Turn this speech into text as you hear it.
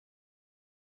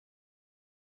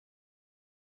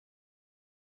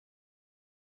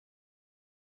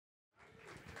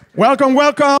Welcome,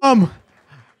 welcome.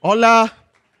 Hola,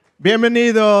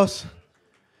 bienvenidos.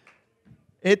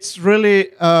 It's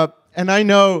really, and I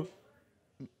know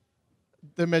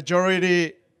the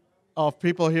majority of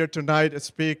people here tonight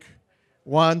speak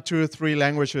one, two, three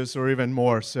languages or even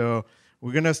more. So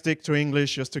we're going to stick to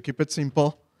English just to keep it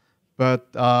simple. But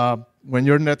when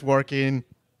you're networking,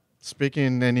 speak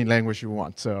in any language you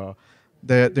want. So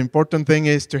the important thing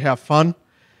is to have fun.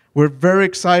 We're very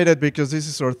excited because this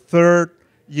is our third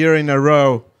year in a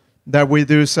row that we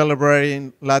do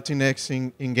celebrating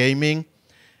Latinx in gaming.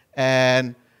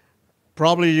 And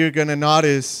probably you're going to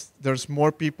notice there's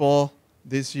more people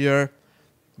this year,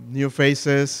 new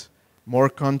faces, more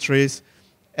countries.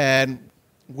 And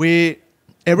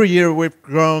every year we've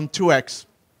grown 2x.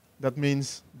 That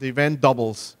means the event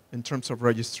doubles in terms of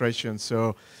registration.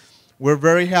 So we're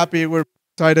very happy. We're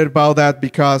excited about that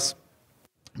because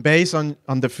based on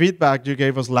the feedback you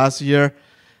gave us last year,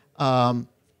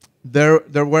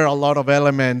 there were a lot of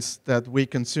elements that we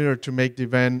considered to make the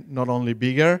event not only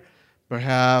bigger, but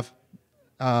have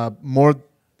more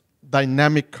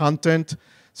dynamic content.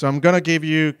 So I'm going to give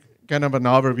you kind of an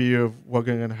overview of what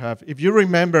we're going to have. If you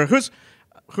remember, who's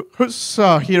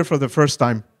here for the first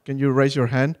time? Can you raise your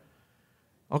hand?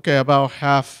 Okay, about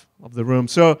half of the room.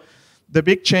 So the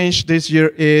big change this year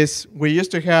is we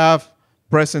used to have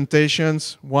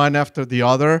presentations one after the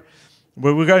other,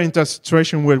 but we got into a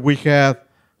situation where we had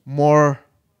more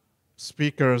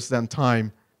speakers than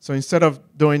time. So instead of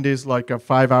doing this like a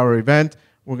 5-hour event,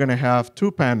 we're going to have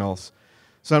 2 panels.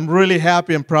 So I'm really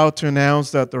happy and proud to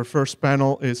announce that our first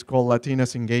panel is called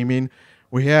Latinas in Gaming.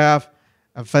 We have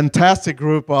a fantastic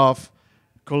group of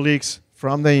colleagues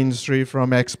from the industry, from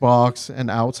Xbox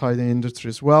and outside the industry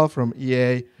as well, from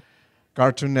EA,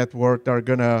 Cartoon Network, that are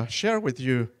going to share with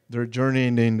you their journey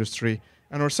in the industry.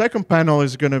 And our second panel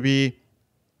is going to be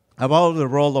about the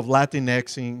role of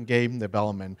Latinx in game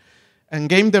development. And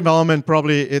game development,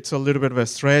 probably it's a little bit of a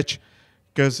stretch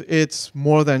because it's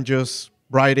more than just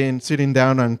sitting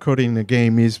down and coding a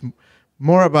game. It's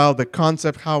more about the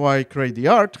concept, how I create the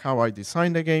art, how I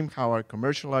design the game, how I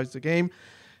commercialize the game.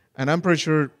 And I'm pretty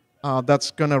sure that's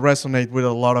going to resonate with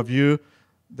a lot of you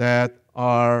that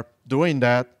are doing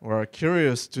that or are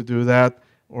curious to do that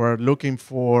or are looking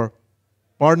for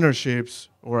partnerships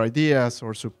or ideas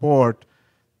or support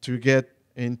to get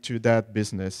into that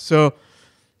business. So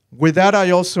with that, I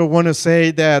also want to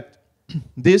say that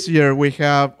this year we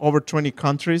have over 20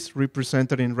 countries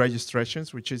represented in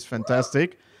registrations, which is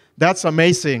fantastic. That's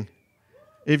amazing.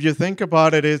 If you think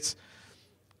about it, it's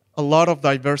a lot of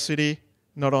diversity,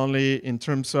 not only in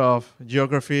terms of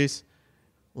geographies,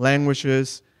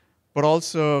 languages, but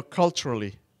also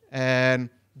culturally. And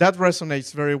that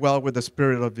resonates very well with the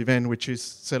spirit of the event, which is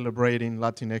celebrating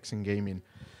Latinx in gaming.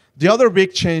 The other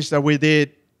big change that we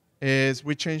did is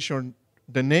we changed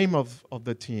the name of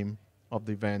the team of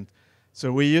the event.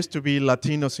 So we used to be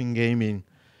Latinos in Gaming.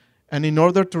 And in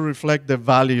order to reflect the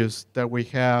values that we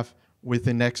have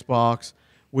within Xbox,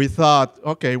 we thought,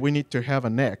 okay, we need to have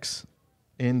an X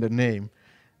in the name.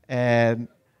 And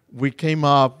we came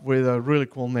up with a really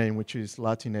cool name, which is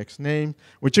Latinx name,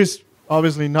 which is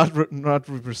obviously not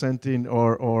representing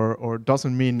or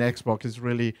doesn't mean Xbox. It's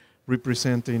really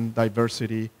representing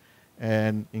diversity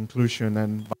and inclusion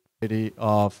and variety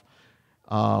of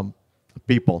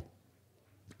people.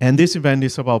 And this event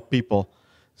is about people.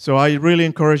 So I really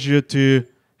encourage you to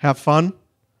have fun,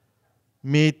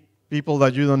 meet people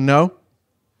that you don't know,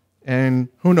 and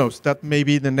who knows, that may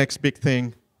be the next big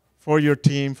thing for your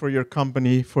team, for your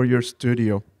company, for your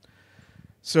studio.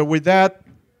 So with that,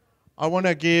 I want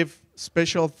to give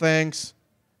special thanks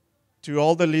to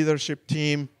all the leadership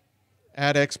team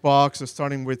at Xbox,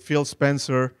 starting with Phil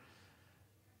Spencer.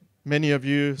 Many of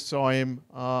you saw him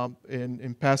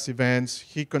in past events.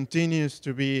 He continues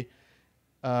to be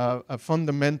a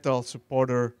fundamental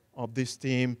supporter of this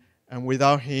team, and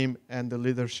without him and the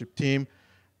leadership team,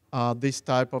 this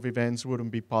type of events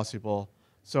wouldn't be possible.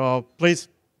 So please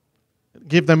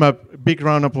give them a big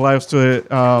round of applause to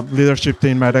the leadership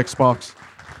team at Xbox.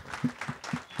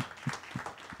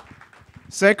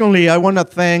 Secondly, I want to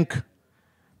thank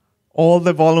all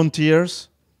the volunteers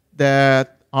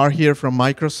that are here from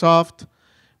Microsoft,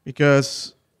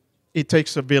 because it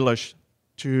takes a village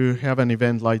to have an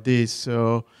event like this.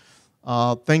 So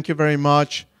thank you very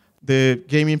much. The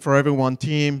Gaming for Everyone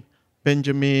team,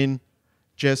 Benjamin,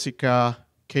 Jessica,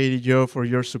 Katie, Joe, for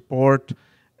your support.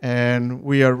 And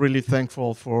we are really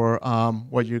thankful for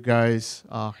what you guys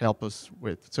help us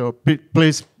with. So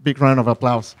please, big round of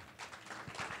applause.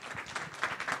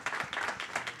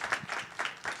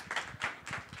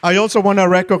 I also want to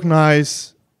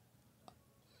recognize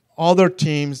other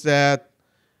teams that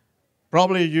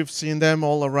Probably you've seen them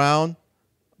all around,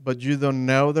 but you don't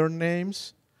know their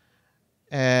names.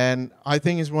 And I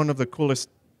think it's one of the coolest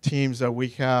teams that we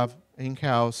have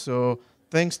in-house. So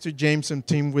thanks to James and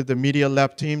team with the Media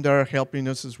Lab team that are helping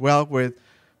us as well with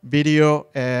video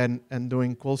and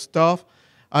doing cool stuff.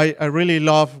 I really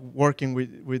love working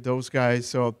with those guys.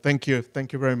 So thank you.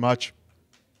 Thank you very much.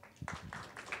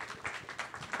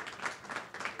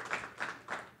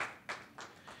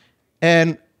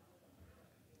 And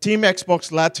Team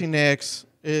Xbox Latinx,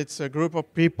 it's a group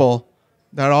of people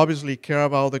that obviously care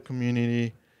about the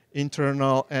community,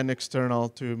 internal and external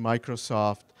to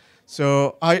Microsoft.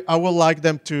 So I would like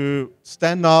them to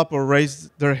stand up or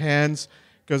raise their hands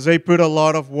because they put a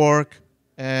lot of work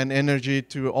and energy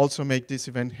to also make this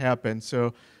event happen.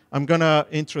 So I'm going to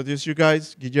introduce you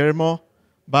guys, Guillermo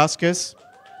Vasquez,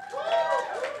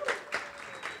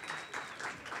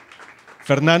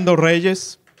 Fernando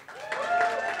Reyes.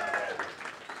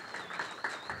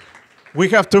 We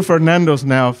have two Fernandos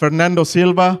now, Fernando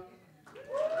Silva.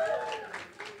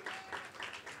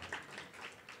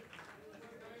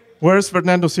 Where's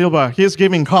Fernando Silva? He's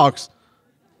giving hugs.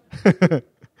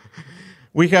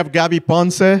 We have Gaby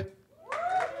Ponce.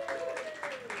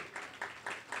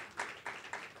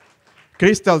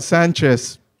 Crystal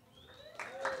Sanchez.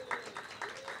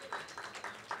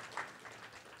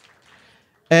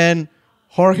 And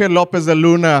Jorge Lopez de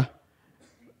Luna,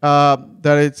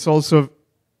 that it's also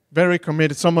very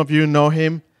committed. Some of you know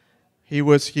him. He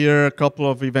was here a couple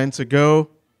of events ago.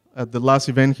 At the last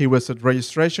event, he was at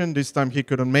registration. This time, he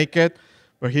couldn't make it,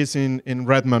 but he's in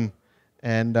Redmond,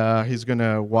 and he's going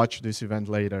to watch this event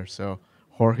later. So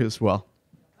Jorge as well.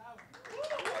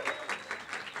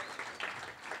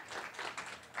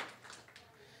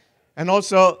 And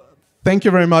also, thank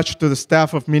you very much to the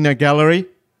staff of Mina Gallery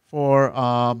for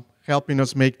helping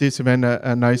us make this event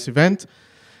a nice event.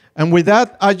 And with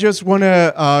that, I just want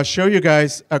to show you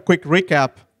guys a quick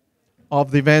recap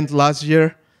of the event last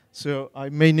year. So I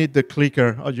may need the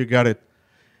clicker. Oh, you got it.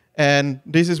 And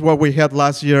this is what we had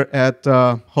last year at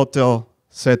Hotel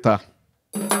Zeta.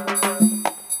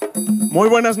 Muy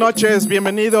buenas noches,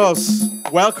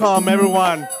 bienvenidos. Welcome,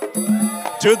 everyone,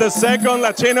 to the second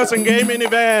Latinos in Gaming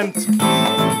event.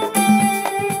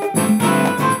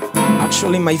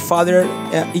 Actually, my father,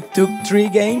 it took 3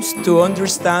 games to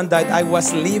understand that I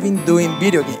was living doing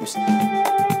video games.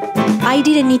 I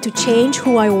didn't need to change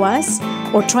who I was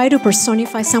or try to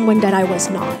personify someone that I was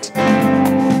not.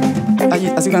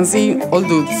 As you can see, all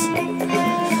dudes.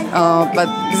 But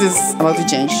this is about to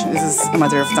change. This is a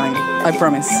matter of time, I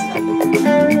promise.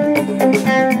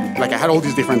 Like I had all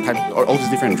these different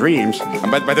dreams.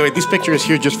 But by the way, this picture is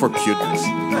here just for cuteness,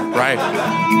 right?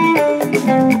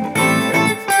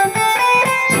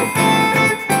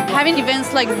 Having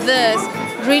events like this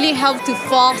really help to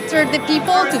foster the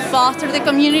people, to foster the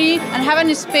community, and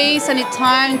having a space and a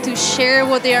time to share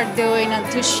what they are doing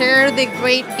and to share the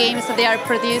great games that they are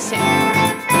producing.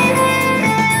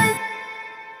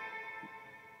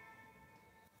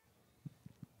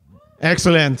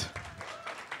 Excellent.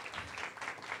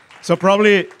 So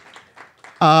probably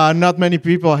not many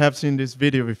people have seen this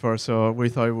video before, so we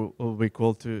thought it would be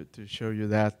cool to show you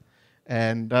that.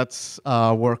 And that's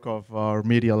work of our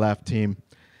Media Lab team.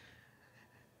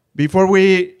 Before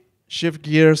we shift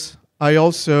gears, I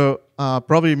also,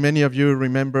 probably many of you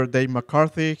remember Dave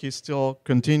McCarthy. He still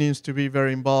continues to be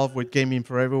very involved with Gaming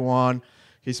for Everyone.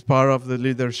 He's part of the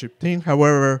leadership team.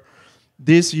 However,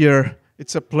 this year,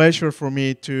 it's a pleasure for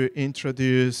me to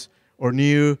introduce our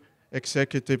new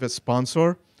executive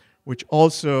sponsor, which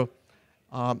also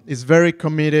is very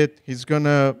committed. He's going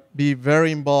to be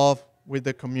very involved with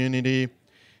the community.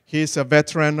 He's a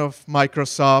veteran of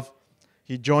Microsoft.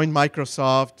 He joined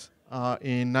Microsoft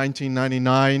in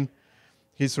 1999.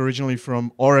 He's originally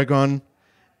from Oregon.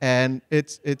 And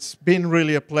it's been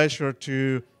really a pleasure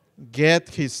to get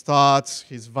his thoughts,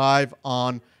 his vibe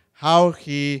on how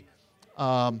he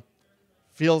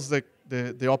feels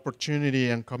the opportunity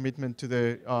and commitment to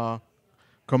the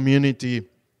community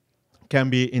can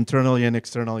be internally and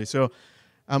externally. So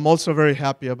I'm also very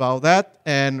happy about that.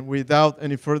 And without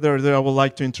any further ado, I would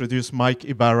like to introduce Mike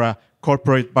Ibarra,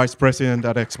 Corporate Vice President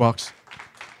at Xbox.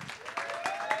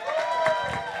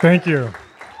 Thank you.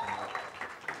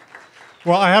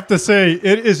 Well, I have to say,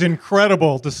 it is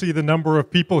incredible to see the number of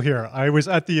people here. I was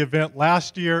at the event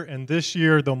last year, and this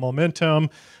year, the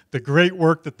momentum, the great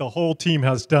work that the whole team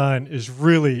has done is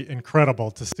really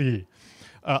incredible to see.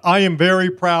 I am very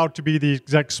proud to be the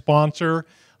exec sponsor.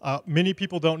 Many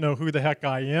people don't know who the heck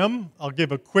I am. I'll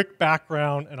give a quick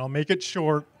background, and I'll make it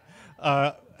short.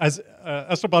 As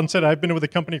Esteban said, I've been with the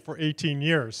company for 18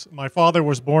 years. My father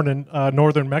was born in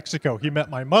northern Mexico. He met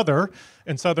my mother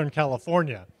in Southern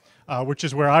California, which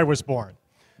is where I was born.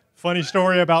 Funny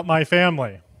story about my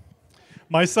family.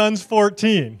 My son's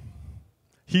 14.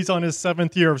 He's on his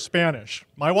 7th year of Spanish.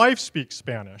 My wife speaks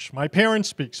Spanish. My parents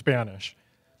speak Spanish.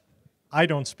 I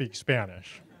don't speak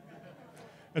Spanish.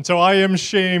 And so I am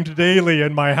shamed daily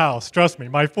in my house. Trust me,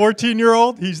 my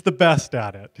 14-year-old, he's the best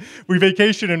at it. We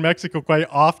vacation in Mexico quite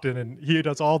often, and he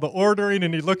does all the ordering,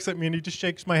 and he looks at me and he just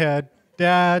shakes my head.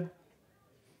 Dad,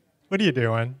 what are you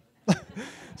doing?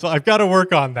 So I've got to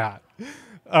work on that.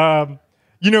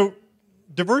 You know,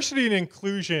 diversity and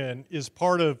inclusion is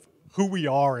part of who we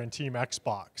are in Team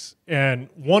Xbox. And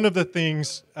one of the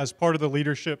things as part of the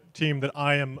leadership team that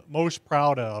I am most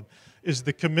proud of is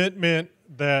the commitment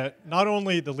that not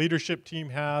only the leadership team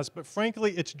has, but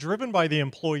frankly, it's driven by the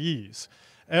employees.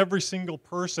 Every single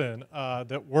person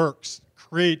that works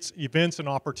creates events and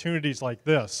opportunities like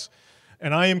this.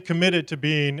 And I am committed to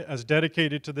being as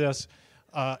dedicated to this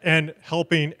and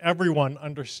helping everyone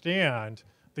understand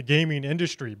the gaming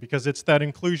industry, because it's that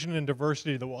inclusion and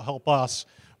diversity that will help us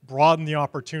broaden the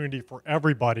opportunity for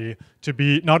everybody to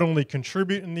be not only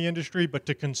contribute in the industry, but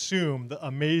to consume the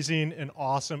amazing and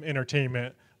awesome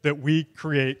entertainment that we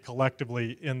create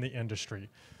collectively in the industry.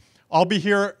 I'll be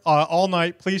here all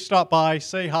night. Please stop by,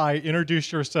 say hi,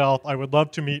 introduce yourself. I would love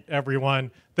to meet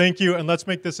everyone. Thank you, and let's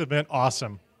make this event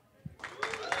awesome.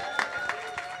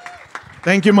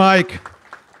 Thank you, Mike.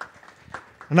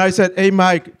 And I said, hey,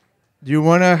 Mike, do you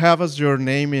want to have us your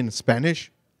name in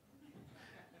Spanish?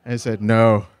 I said,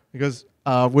 no, because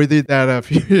we did that a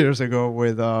few years ago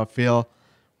with Phil.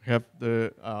 We have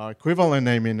the equivalent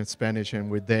name in Spanish and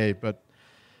with Dave. But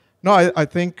no, I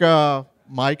think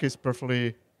Mike is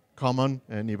perfectly common,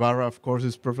 and Ibarra, of course,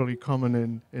 is perfectly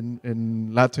common in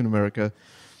Latin America.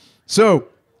 So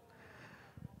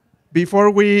before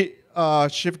we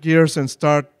shift gears and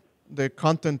start the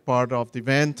content part of the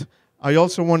event, I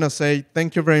also want to say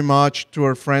thank you very much to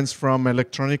our friends from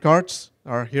Electronic Arts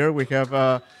are here. We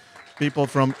have people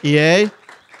from EA,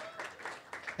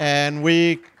 and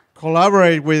we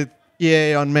collaborate with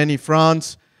EA on many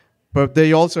fronts, but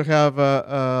they also have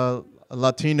a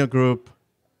Latino group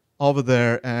over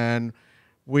there, and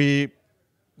we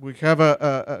have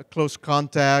a close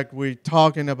contact. We're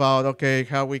talking about, okay,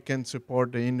 how we can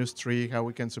support the industry, how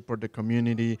we can support the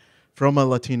community from a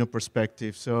Latino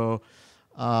perspective. So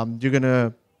you're going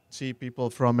to see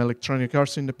people from Electronic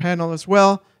Arts in the panel as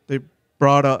well. They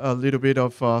brought a little bit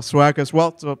of swag as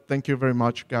well, so thank you very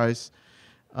much, guys.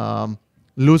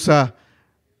 Lusa,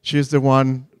 she's the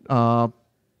one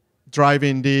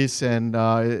driving this, and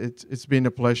it's been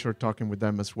a pleasure talking with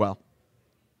them as well.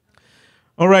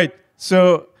 All right,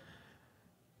 so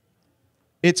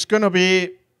it's going to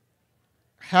be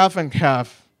half and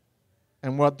half.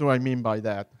 And what do I mean by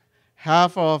that?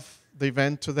 Half of the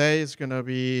event today is going to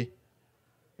be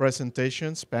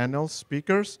presentations, panels,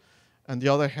 speakers, and the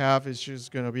other half is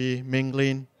just going to be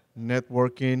mingling,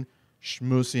 networking,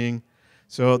 schmoozing.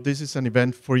 So this is an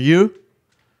event for you.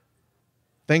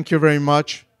 Thank you very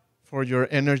much for your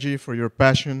energy, for your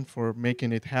passion, for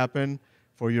making it happen,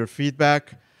 for your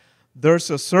feedback. There's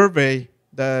a survey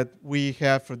that we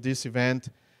have for this event,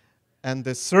 and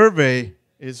the survey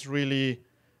is really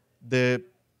the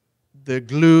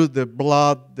glue, the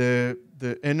blood, the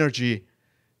energy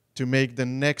to make the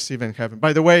next event happen.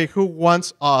 By the way, who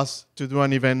wants us to do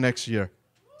an event next year?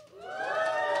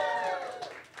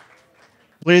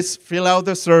 Please fill out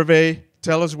the survey.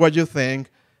 Tell us what you think.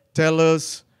 Tell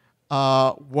us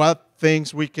what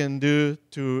things we can do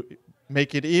to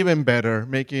make it even better,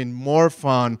 make it more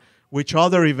fun. Which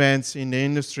other events in the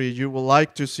industry you would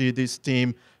like to see this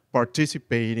team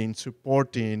participating,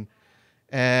 supporting,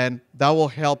 and that will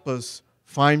help us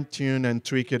fine-tune and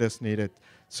tweak it as needed.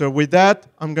 So with that,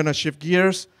 I'm going to shift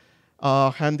gears,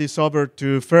 hand this over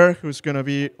to Fer, who's going to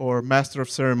be our master of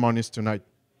ceremonies tonight.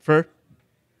 Fer?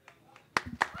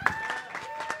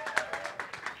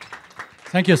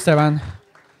 Thank you, Esteban.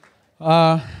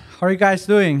 How are you guys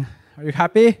doing? Are you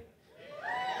happy?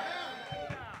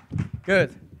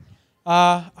 Good.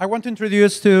 I want to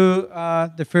introduce to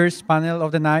the first panel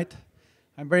of the night.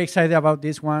 I'm very excited about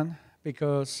this one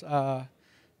because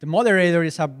the moderator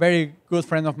is a very good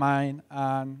friend of mine,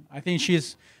 and I think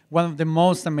she's one of the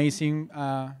most amazing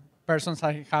persons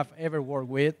I have ever worked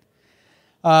with.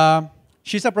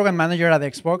 She's a program manager at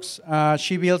Xbox.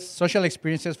 She builds social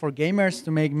experiences for gamers to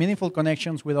make meaningful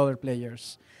connections with other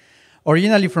players.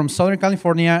 Originally from Southern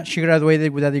California, she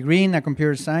graduated with a degree in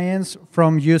computer science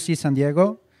from UC San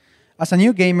Diego. As a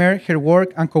new gamer, her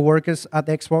work and coworkers at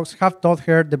Xbox have taught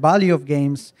her the value of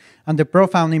games and the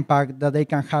profound impact that they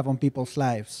can have on people's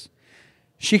lives.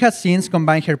 She has since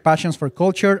combined her passions for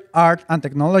culture, art, and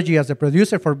technology as a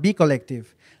producer for B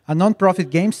Collective, a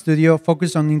non-profit game studio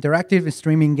focused on interactive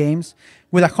streaming games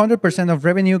with 100% of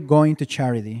revenue going to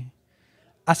charity.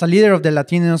 As a leader of the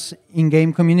Latinos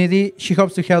in-game community, she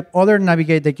hopes to help others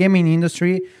navigate the gaming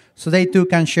industry so they too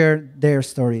can share their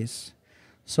stories.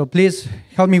 So please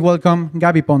help me welcome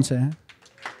Gaby Ponce.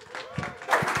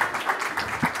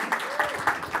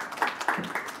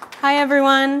 Hi,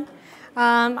 everyone.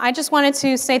 I just wanted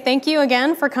to say thank you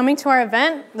again for coming to our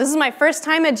event. This is my first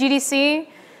time at GDC.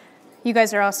 You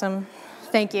guys are awesome.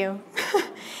 Thank you.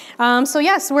 So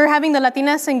yes, we're having the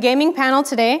Latinas in Gaming panel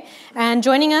today. And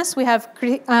joining us, we have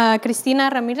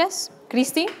Cristina Ramirez,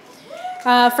 Cristi,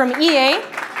 from EA.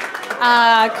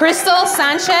 Crystal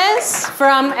Sanchez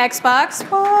from Xbox.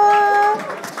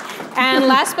 And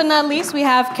last but not least, we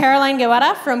have Caroline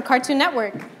Guevara from Cartoon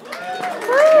Network.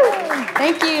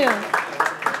 Thank you.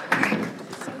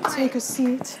 Take a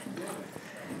seat.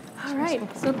 All right,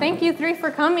 so thank you three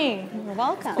for coming. You're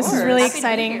welcome. This is really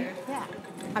exciting. Yeah.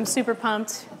 I'm super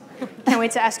pumped. Can't wait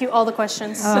to ask you all the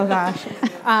questions. Oh, gosh.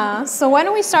 So why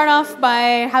don't we start off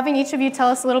by having each of you tell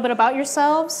us a little bit about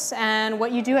yourselves and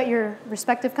what you do at your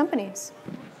respective companies.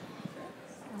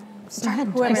 Go ahead,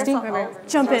 Whoever.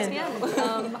 Jump in.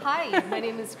 Hi, my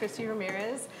name is Cristi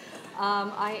Ramirez.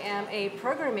 I am a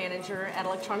program manager at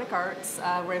Electronic Arts,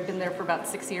 where I've been there for about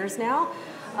 6 years now.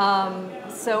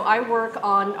 So I work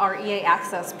on our EA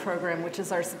Access program, which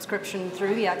is our subscription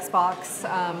through the Xbox,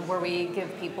 where we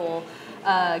give people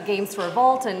games for a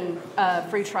vault and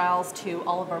free trials to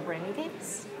all of our brand new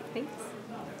games. Thanks.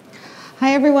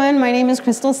 Hi, everyone. My name is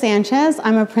Crystal Sanchez.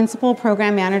 I'm a principal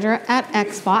program manager at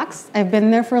Xbox. I've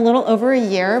been there for a little over a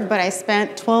year, but I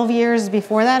spent 12 years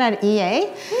before that at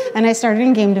EA, and I started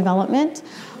in game development.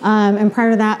 And prior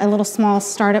to that, a little small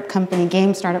startup company,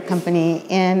 game startup company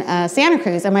in Santa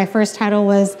Cruz. And my first title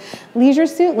was Leisure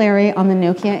Suit Larry on the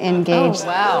Nokia N-Gage. Oh,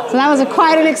 wow. So that was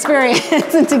quite an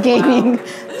experience into gaming. Wow.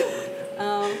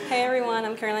 Hey everyone,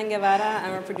 I'm Caroline Guevara.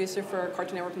 I'm a producer for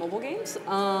Cartoon Network mobile games.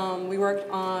 We worked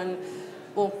on,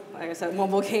 well, like I said,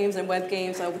 mobile games and web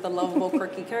games with the lovable,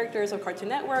 quirky characters of Cartoon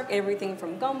Network, everything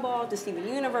from Gumball to Steven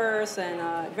Universe and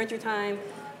Adventure Time.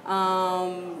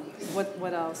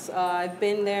 What else? I've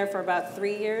been there for about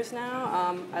 3 years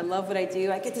now. I love what I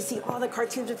do. I get to see all the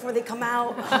cartoons before they come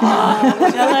out.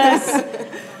 Jealous.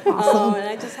 Awesome. And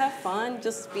I just have fun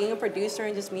just being a producer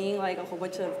and just meeting like a whole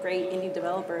bunch of great indie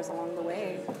developers along the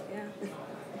way. Yeah.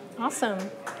 Awesome.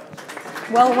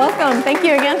 Well, welcome. Thank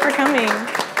you again for coming.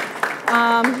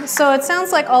 So it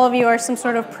sounds like all of you are some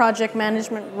sort of project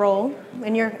management role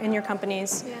in your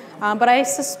companies. Yeah. But I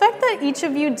suspect that each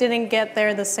of you didn't get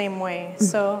there the same way.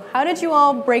 So how did you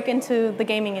all break into the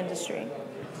gaming industry?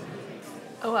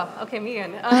 Oh, wow. Okay, me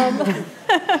again.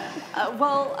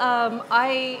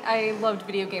 I loved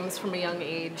video games from a young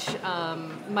age.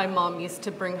 My mom used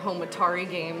to bring home Atari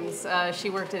games.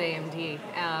 She worked at AMD,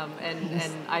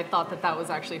 and I thought that was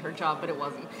actually her job, but it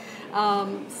wasn't.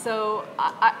 So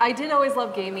I did always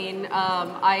love gaming.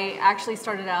 I actually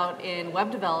started out in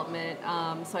web development,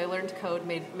 so I learned to code,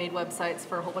 made websites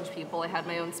for a whole bunch of people. I had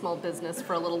my own small business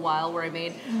for a little while where I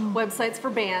made websites for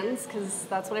bands, because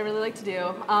that's what I really like to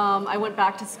do. I went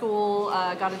back to school,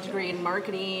 got a degree in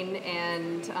marketing,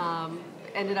 and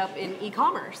ended up in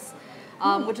e-commerce,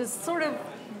 which is sort of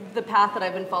the path that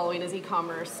I've been following is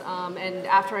e-commerce. And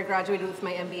after I graduated with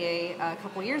my MBA a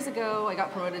couple years ago, I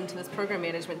got promoted into this program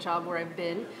management job where I've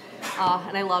been,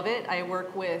 and I love it. I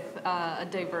work with a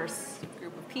diverse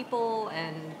group of people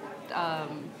and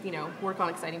work on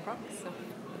exciting projects. So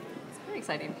it's very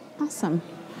exciting. Awesome.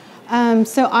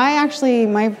 So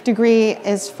my degree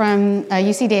is from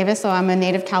UC Davis, so I'm a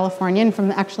native Californian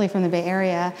actually from the Bay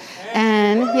Area.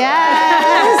 And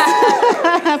yes,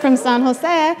 from San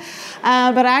Jose.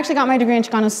 But I actually got my degree in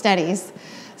Chicano Studies.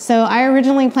 So I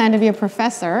originally planned to be a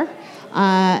professor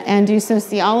and do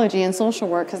sociology and social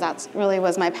work, because that really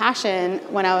was my passion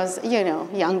when I was,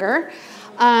 younger.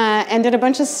 And did a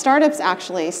bunch of startups,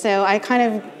 actually. So I kind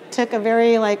of took a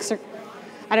very,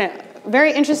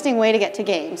 very interesting way to get to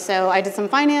games. So I did some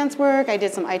finance work, I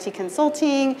did some IT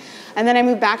consulting, and then I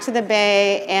moved back to the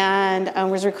Bay and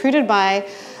was recruited by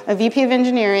a VP of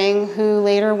engineering who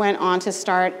later went on to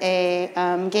start a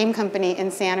game company in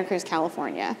Santa Cruz,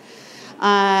 California.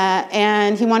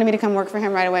 And he wanted me to come work for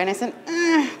him right away. And I said,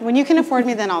 when you can afford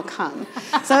me, then I'll come.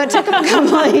 So it took him a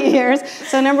couple of years.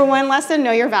 So number one lesson,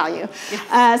 know your value.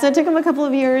 So it took him a couple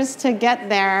of years to get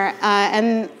there.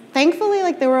 And thankfully,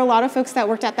 like there were a lot of folks that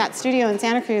worked at that studio in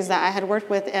Santa Cruz that I had worked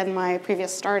with in my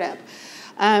previous startup.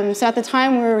 So at the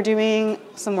time, we were doing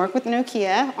some work with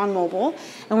Nokia on mobile,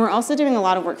 and we were also doing a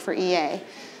lot of work for EA.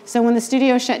 So when the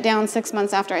studio shut down 6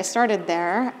 months after I started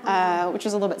there, which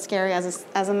was a little bit scary as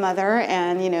a mother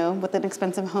and, you know, with an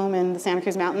expensive home in the Santa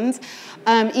Cruz Mountains,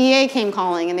 EA came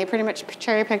calling, and they pretty much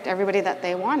cherry-picked everybody that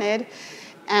they wanted.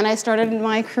 And I started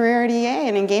my career at EA,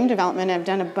 and in game development, I've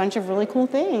done a bunch of really cool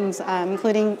things,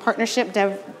 including partnership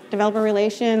developer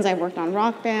relations. I've worked on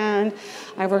Rock Band.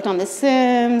 I've worked on The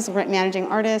Sims, managing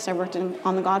artists. I've worked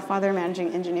on The Godfather,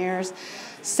 managing engineers.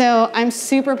 So I'm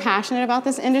super passionate about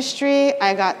this industry.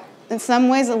 I got, in some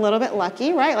ways, a little bit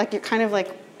lucky, right? Like you're kind of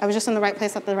like, I was just in the right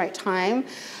place at the right time.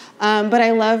 But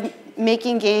I love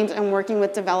making games and working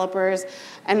with developers.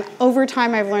 And over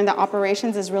time, I've learned that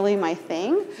operations is really my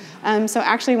thing. So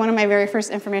actually, one of my very first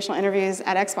informational interviews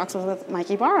at Xbox was with Mike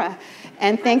Ibarra.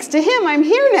 And thanks to him, I'm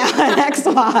here now at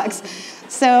Xbox.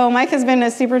 So Mike has been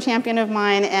a super champion of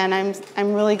mine, and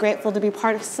I'm really grateful to be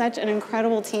part of such an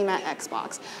incredible team at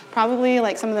Xbox. Probably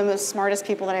like some of the most smartest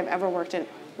people that I've ever worked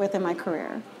with in my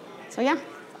career. So yeah.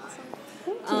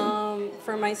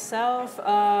 For myself,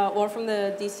 or from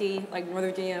the DC, like Northern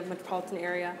Virginia metropolitan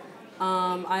area,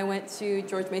 I went to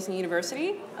George Mason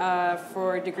University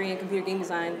for a degree in computer game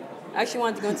design. I actually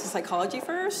wanted to go into psychology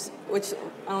first, which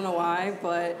I don't know why,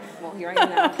 but well, here I am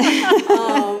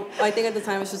now. I think at the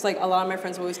time it was just like a lot of my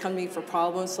friends would always come to me for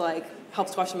problems to like help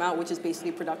squash them out, which is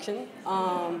basically production.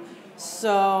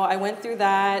 So I went through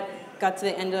that. Got to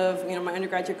the end of my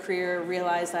undergraduate career,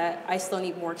 realized that I still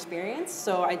need more experience.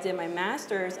 So I did my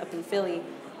master's up in Philly,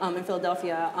 in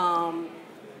Philadelphia,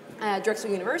 at Drexel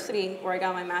University, where I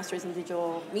got my master's in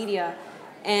digital media.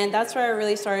 And that's where I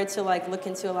really started to like look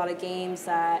into a lot of games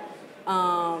that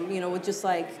would just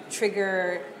like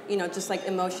trigger just like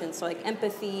emotions, so like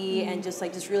empathy and just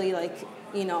really like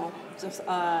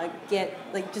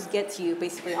get to you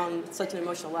basically on such an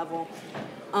emotional level.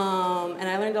 And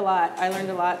I learned a lot. I learned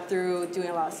a lot through doing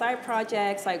a lot of side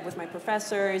projects, like with my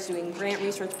professors, doing grant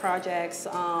research projects.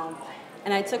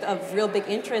 And I took a real big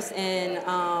interest in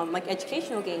like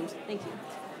educational games. Thank you.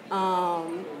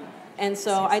 And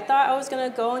so I thought I was going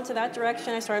to go into that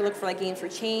direction. I started looking for like Games for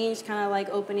Change, kind of like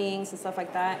openings and stuff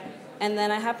like that. And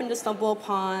then I happened to stumble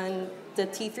upon the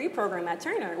T3 program at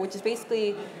Turner, which is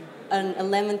basically an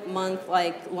 11-month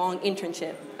like long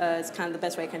internship. It's kind of the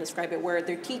best way I can describe it, where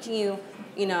they're teaching you,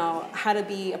 how to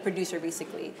be a producer,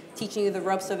 basically, teaching you the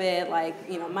ropes of it, like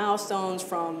milestones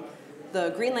from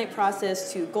the green light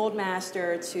process to gold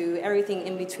master to everything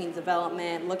in between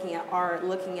development, looking at art,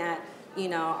 looking at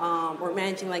or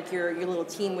managing like your little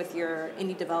team with your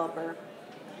indie developer.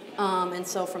 And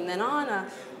so from then on,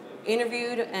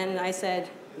 interviewed, and I said,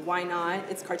 why not?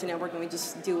 It's Cartoon Network, and we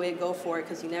just do it, go for it,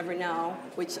 because you never know,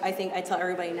 which I think I tell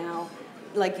everybody now,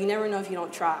 like you never know if you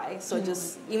don't try. So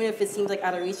just, even if it seems like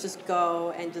out of reach, just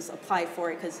go and just apply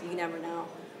for it, because you never know.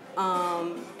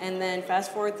 And then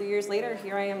fast forward 3 years later,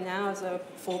 here I am now as a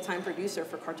full-time producer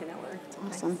for Cartoon Network.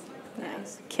 Awesome.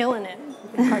 Nice. Killing it.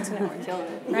 Cartoon Network. Killing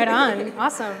it. Right on.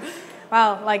 Awesome.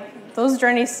 Wow, like those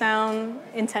journeys sound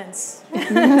intense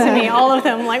to me, all of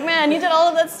them. Like, man, you did all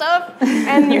of that stuff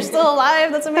and you're still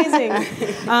alive. That's amazing.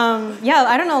 Yeah,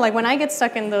 I don't know, like when I get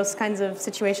stuck in those kinds of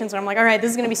situations where I'm like, all right, this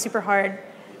is going to be super hard.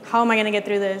 How am I going to get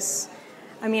through this?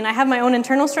 I mean, I have my own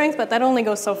internal strength, but that only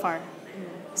goes so far.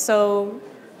 So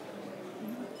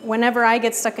whenever I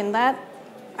get stuck in that,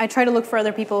 I try to look for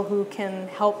other people who can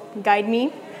help guide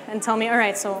me and tell me, all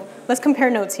right, so let's compare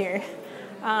notes here.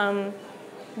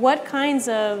 What kinds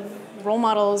of role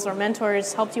models or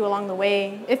mentors helped you along the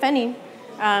way, if any,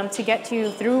 to get you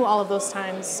through all of those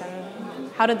times, and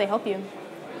how did they help you?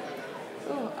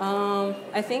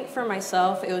 I think for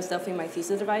myself, it was definitely my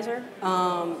thesis advisor.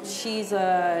 She's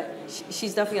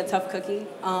definitely a tough cookie.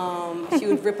 She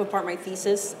would rip apart my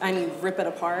thesis. I mean, rip it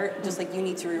apart, just like, you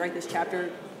need to rewrite this chapter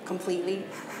completely.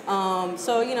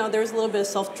 So, there was a little bit of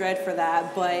self-dread for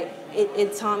that, but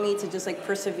it taught me to just like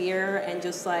persevere and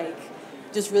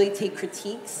just really take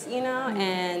critiques,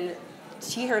 and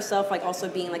she herself, like also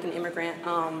being like an immigrant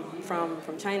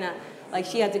from China, like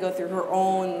she had to go through her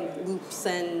own hoops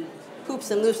and loops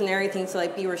and everything to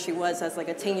like be where she was as like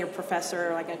a tenure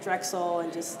professor, like at Drexel,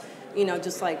 and just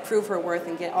like prove her worth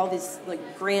and get all these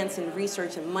like grants and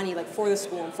research and money like for the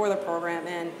school and for the program.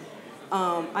 And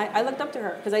I looked up to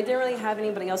her because I didn't really have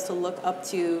anybody else to look up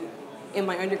to in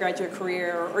my undergraduate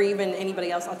career, or even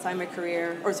anybody else outside my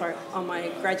career, on my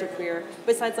graduate career,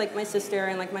 besides like my sister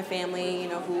and like my family,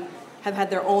 who have had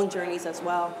their own journeys as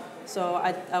well. So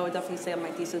I would definitely say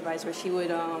my thesis advisor, she would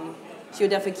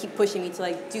definitely keep pushing me to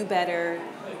like do better,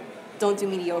 don't do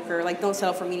mediocre, like don't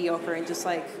settle for mediocre, and just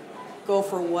like go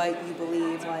for what you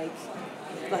believe,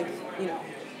 like you know,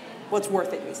 what's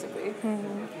worth it, basically.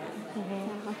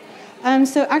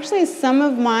 So actually, some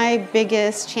of my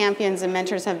biggest champions and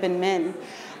mentors have been men.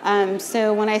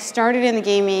 So when I started in the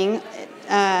gaming,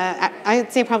 I'd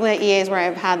say probably at EA is where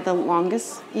I've had the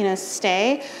longest,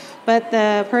 stay. But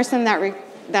the person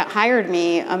that hired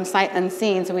me, sight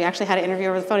unseen, so we actually had an interview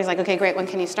over the phone. He's like, okay, great, when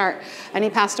can you start? And he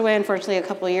passed away, unfortunately, a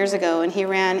couple of years ago. And he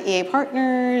ran EA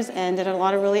Partners and did a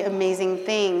lot of really amazing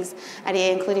things at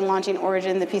EA, including launching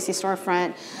Origin, the PC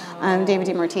storefront, David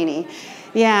DiMartini.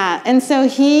 Yeah, and so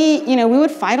he, we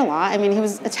would fight a lot. I mean, he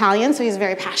was Italian, so he's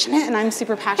very passionate, and I'm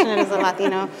super passionate as a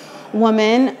Latino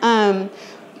woman.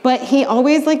 But he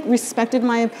always respected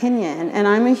my opinion, and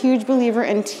I'm a huge believer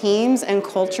in teams and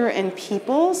culture and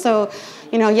people. So,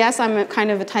 yes, I'm kind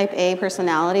of a type A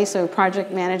personality, so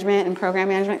project management and program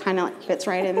management kind of fits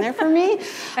right in there for me.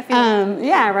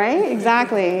 Yeah, right,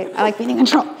 exactly. I like being in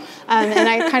control. And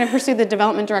I kind of pursued the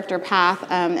development director path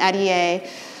at EA.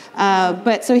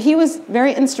 But so he was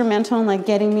very instrumental in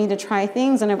getting me to try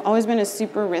things, and I've always been a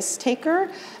super risk taker.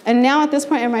 And now at this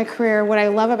point in my career, what I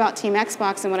love about Team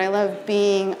Xbox and what I love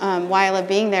being, why I love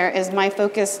being there is my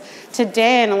focus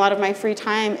today and a lot of my free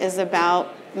time is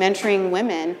about mentoring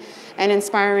women and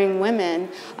inspiring women.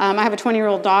 I have a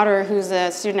 20-year-old daughter who's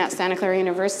a student at Santa Clara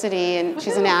University, and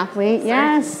she's an athlete.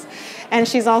 Yes. And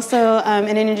she's also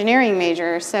an engineering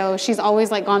major, so she's always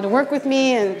gone to work with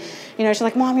me, and she's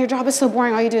like, Mom, your job is so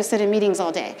boring. All you do is sit in meetings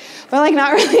all day. But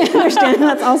not really understanding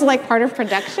that's also part of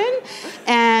production,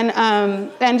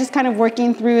 and just kind of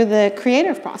working through the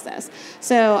creative process.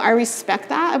 So I respect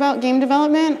that about game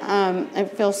development. I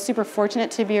feel super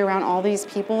fortunate to be around all these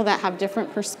people that have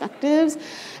different perspectives,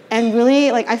 and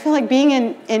really I feel like being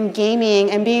in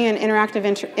gaming and being in interactive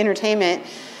entertainment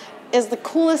is the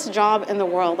coolest job in the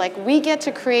world. We get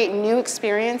to create new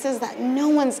experiences that no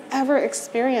one's ever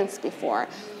experienced before.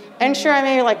 And sure, I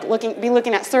may be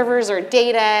looking at servers or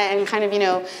data and kind of,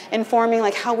 informing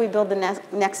how we build the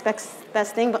next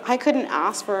best thing, but I couldn't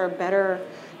ask for a better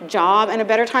job and a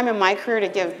better time in my career to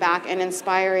give back and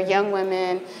inspire young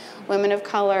women, women of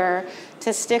color,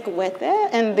 to stick with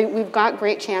it. And we've got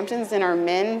great champions in our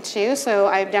men too, so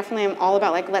I definitely am all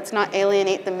about let's not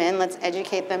alienate the men, let's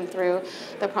educate them through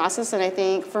the process. And I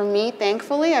think for me,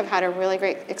 thankfully, I've had a really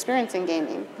great experience in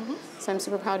gaming. So I'm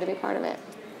super proud to be part of it.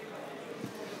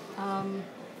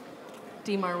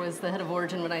 Dimar was the head of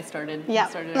Origin when I started. Yeah.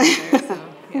 Started over there, so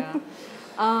yeah.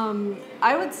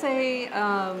 I would say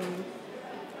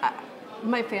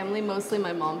my family, mostly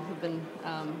my mom, have been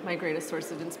my greatest source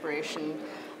of inspiration.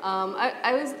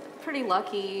 I was pretty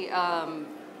lucky.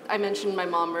 I mentioned my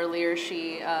mom earlier.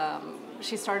 She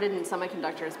started in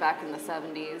semiconductors back in the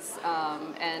 70s,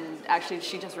 and actually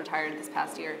she just retired this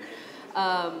past year.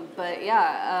 But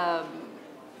yeah,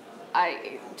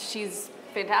 she's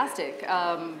fantastic.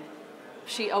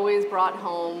 She always brought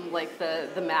home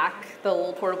the Mac, the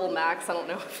little portable Macs. I don't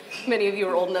know if many of you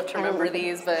are old enough to remember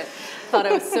these, but thought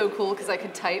it was so cool because I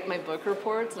could type my book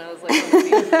reports, and I was like,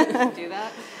 oh, to do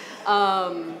that.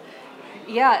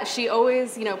 Yeah, she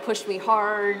always, pushed me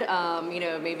hard.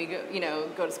 Maybe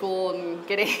go to school and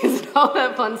get A's and all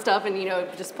that fun stuff, and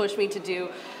just pushed me to do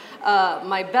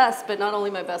my best, but not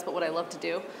only my best, but what I love to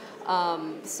do.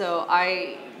 So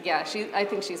I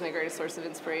think she's my greatest source of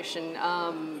inspiration.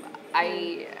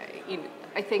 I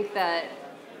think that,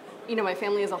 my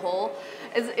family as a whole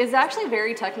is actually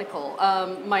very technical.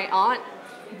 My aunt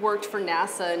worked for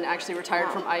NASA and actually retired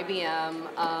from IBM.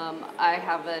 I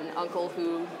have an uncle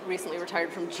who recently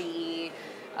retired from GE.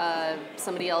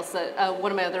 Somebody else,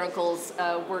 one of my other uncles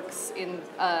works in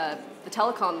the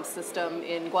telecom system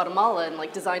in Guatemala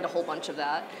and designed a whole bunch of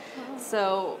that.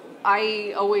 So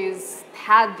I always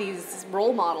had these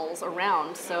role models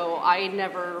around, so I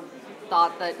never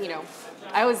thought that,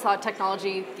 I always thought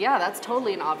technology, yeah, that's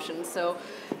totally an option. So,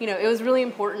 it was really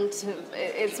important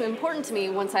it's important to me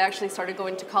once I actually started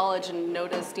going to college and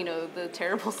noticed, the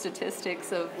terrible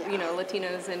statistics of,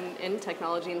 Latinos in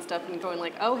technology and stuff, and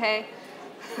going oh, hey,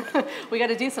 we got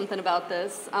to do something about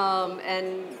this.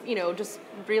 And, just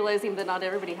realizing that not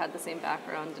everybody had the same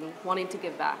background and wanting to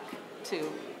give back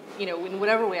to, in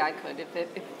whatever way I could. If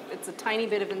it's a tiny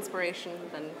bit of inspiration,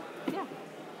 then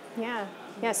yeah.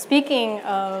 Yeah, speaking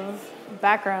of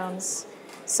backgrounds,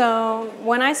 so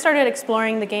when I started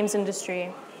exploring the games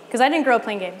industry, because I didn't grow up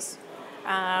playing games,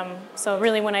 so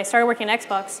really when I started working at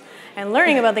Xbox and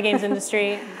learning about the games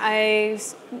industry,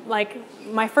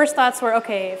 my first thoughts were,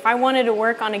 okay, if I wanted to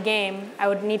work on a game, I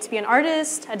would need to be an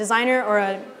artist, a designer, or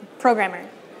a programmer.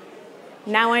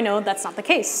 Now I know that's not the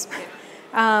case.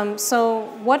 So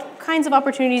what kinds of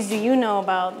opportunities do you know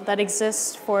about that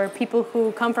exist for people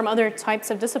who come from other types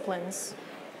of disciplines?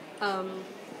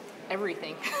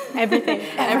 Everything. Everything.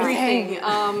 Everything.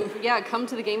 Yeah, come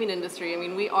to the gaming industry. I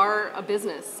mean, we are a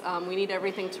business. We need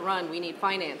everything to run. We need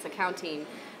finance, accounting,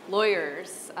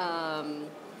 lawyers,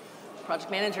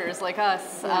 project managers like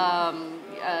us,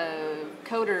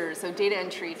 coders, so data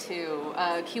entry too,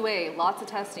 QA, lots of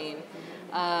testing,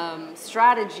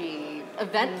 strategy,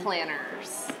 event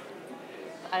planners.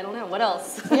 I don't know, what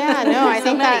else? Yeah, no, I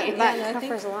think many. that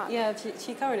covers a lot. Yeah,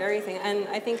 she covered everything. And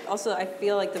I think also, I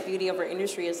feel like the beauty of our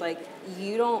industry is like,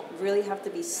 you don't really have to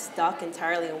be stuck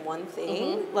entirely in one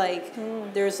thing. Like,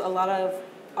 there's a lot of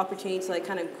opportunity to like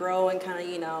kind of grow and kind of,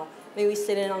 you know, maybe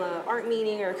sit in on an art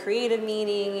meeting or a creative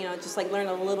meeting, you know, just like learn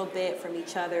a little bit from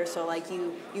each other, so like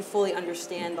you fully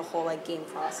understand the whole like game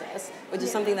process, which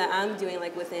is something that I'm doing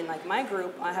like within like my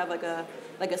group. I have like a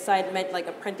side like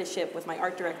apprenticeship with my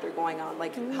art director going on,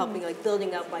 like helping like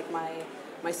building up like my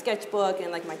sketchbook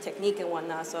and like my technique and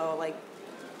whatnot. So like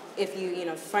if you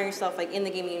know find yourself like in the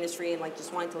gaming industry and like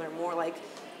just wanting to learn more, like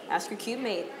ask your cube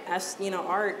mate, ask, you know,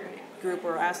 art group,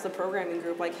 or ask the programming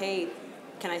group, like, hey,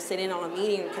 can I sit in on a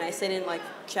meeting? Can I sit in, like,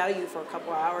 chat you for a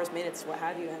couple of hours, minutes, what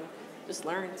have you, and just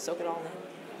learn, soak it all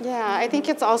in. Yeah, I think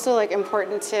it's also like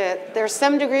important to, there's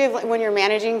some degree of like when you're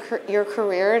managing your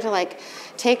career to like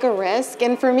take a risk.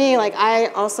 And for me, like I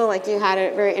also, like you had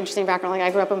a very interesting background. Like I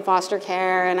grew up in foster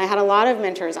care and I had a lot of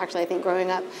mentors actually, I think,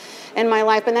 growing up in my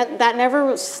life, and that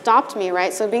never stopped me,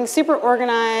 right? So being super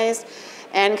organized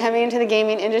and coming into the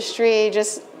gaming industry,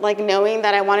 just like knowing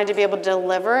that I wanted to be able to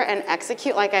deliver and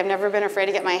execute, like I've never been afraid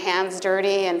to get my hands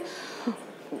dirty. And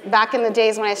back in the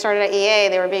days when I started at EA,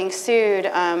 they were being sued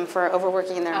for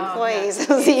overworking their employees. It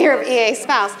was the year of EA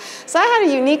spouse. So I had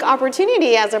a unique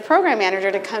opportunity as a program manager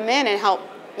to come in and help,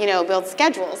 you know, build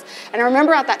schedules. And I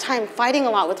remember at that time fighting a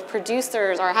lot with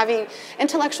producers, or having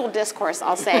intellectual discourse,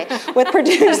 I'll say, with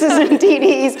producers and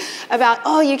DDs about,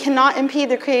 oh, you cannot impede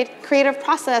the creative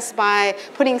process by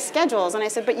putting schedules. And I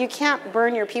said, but you can't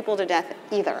burn your people to death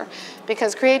either,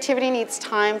 because creativity needs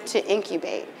time to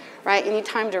incubate. Right? You need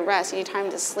time to rest, you need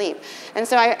time to sleep. And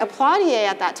so I applaud EA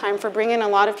at that time for bringing a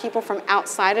lot of people from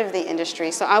outside of the industry.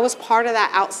 So I was part of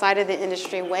that outside of the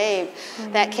industry wave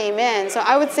that came in. So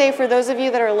I would say for those of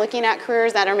you that are looking at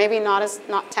careers that are maybe not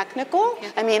technical,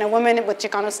 I mean, a woman with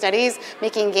Chicano studies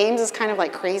making games is kind of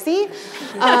like crazy.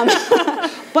 But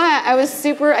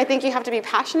I think you have to be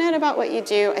passionate about what you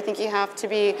do. I think you have to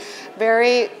be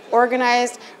very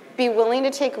organized, be willing to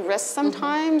take risks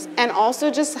sometimes, and also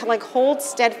just like hold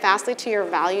steadfastly to your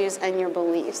values and your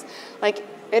beliefs. Like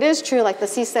it is true, like the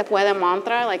si se puede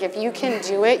mantra, like if you can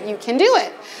do it, you can do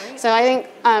it. So I think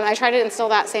I try to instill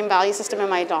that same value system in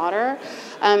my daughter.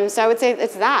 So I would say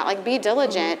it's that, like be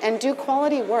diligent and do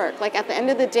quality work. Like at the end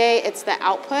of the day, it's the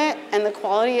output and the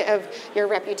quality of your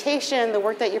reputation, the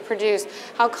work that you produce,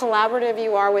 how collaborative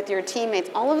you are with your teammates.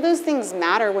 All of those things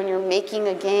matter when you're making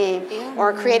a game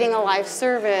or creating a live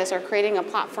service or creating a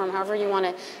platform, however you want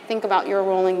to think about your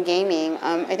role in gaming.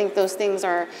 I think those things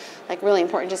are like really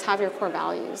important. Just have your core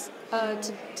values.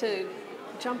 To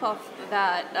jump off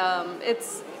that,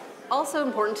 it's also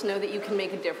important to know that you can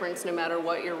make a difference no matter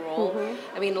what your role.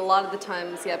 I mean, a lot of the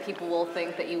times, yeah, people will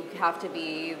think that you have to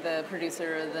be the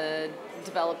producer, the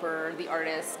developer, the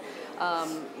artist,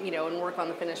 you know, and work on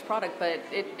the finished product, but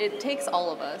it takes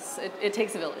all of us. It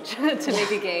takes a village to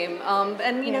make a game.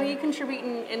 And, you know, you contribute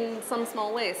in some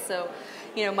small ways. So,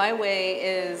 you know, my way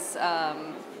is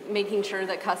making sure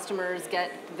that customers get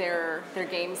their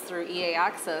games through EA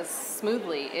Access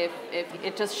smoothly. If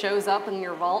it just shows up in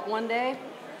your vault one day,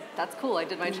 that's cool, I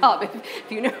did my job.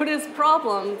 If you notice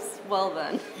problems, well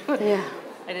then, I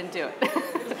didn't do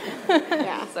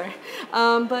it. Sorry.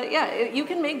 But yeah, you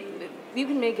can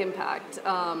make impact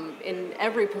in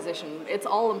every position. It's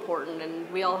all important,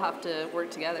 and we all have to work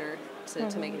together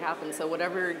to make it happen. So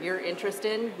whatever you're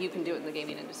interested in, you can do it in the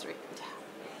gaming industry.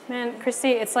 Man,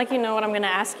 Christy, it's like you know what I'm going to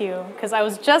ask you, because I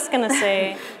was just going to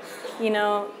say, you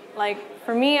know, like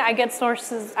for me, I have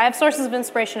sources of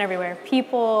inspiration everywhere.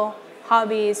 People,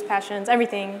 hobbies, passions,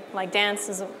 everything. Like dance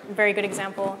is a very good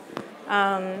example.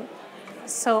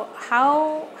 So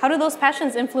how do those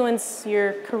passions influence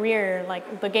your career?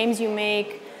 Like the games you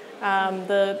make,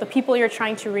 the people you're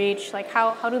trying to reach, like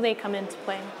how do they come into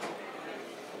play?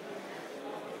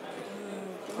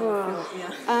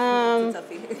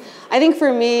 I think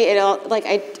for me,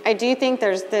 I do think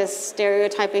there's this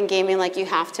stereotype in gaming, like you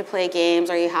have to play games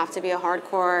or you have to be a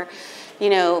hardcore,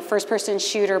 first-person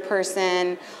shooter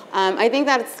person. I think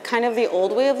that's kind of the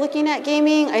old way of looking at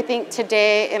gaming. I think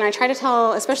today, and I try to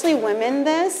tell especially women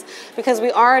this, because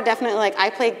we are definitely, I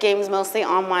play games mostly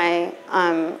on my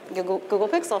Google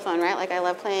Pixel phone, right? I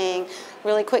love playing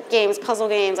really quick games, puzzle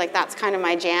games, that's kind of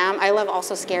my jam. I love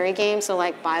also scary games, so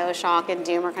BioShock and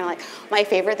Doom are kind of my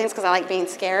favorite things because I like being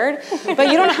scared. But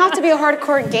you don't have to be a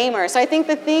hardcore gamer. So I think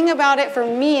the thing about it for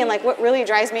me, and what really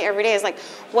drives me every day is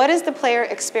what is the player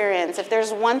experience? If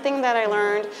there's one thing that I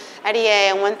learned at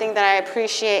EA and one thing that I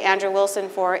appreciate Andrew Wilson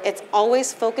for, it's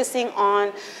always focusing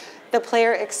on the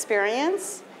player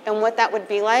experience and what that would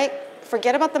be like.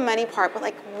 Forget about the money part,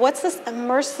 but what's this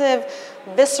immersive,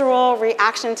 visceral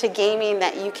reaction to gaming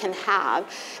that you can have?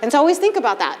 And to always think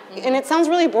about that. And it sounds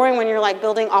really boring when you're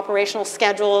building operational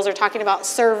schedules or talking about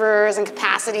servers and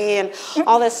capacity and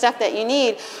all this stuff that you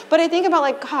need. But I think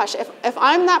about gosh, if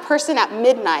I'm that person at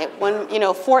midnight when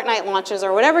Fortnite launches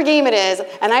or whatever game it is,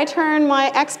 and I turn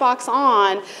my Xbox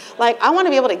on, I want to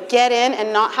be able to get in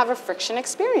and not have a friction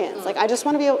experience. I just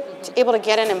want to be able to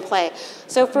get in and play.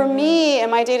 So for me, in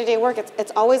my day-to-day work,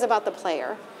 it's always about the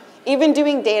player. Even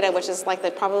doing data, which is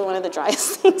probably one of the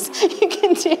driest things you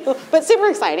can do, but super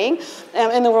exciting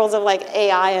in the worlds of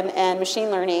AI and machine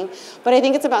learning. But I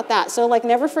think it's about that. So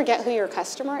never forget who your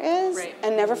customer is, right,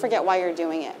 and never forget why you're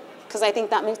doing it. Because I think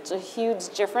that makes a huge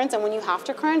difference. And when you have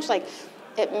to crunch,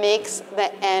 it makes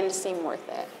the end seem worth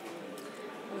it.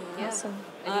 Yeah. Awesome.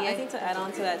 I think to add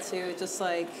on to that too, just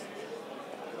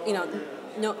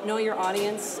know your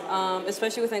audience,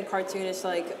 especially within cartoon. It's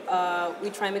we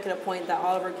try and make it a point that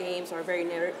all of our games are very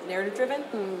narrative driven.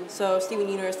 So Steven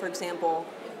Universe, for example,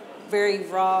 very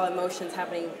raw emotions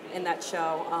happening in that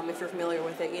show, if you're familiar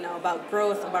with it, about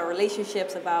growth, about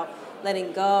relationships, about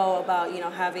letting go, about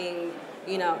having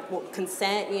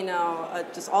consent,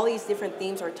 just all these different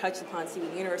themes are touched upon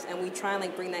Steven Universe, and we try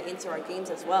and bring that into our games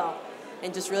as well,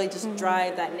 and just really just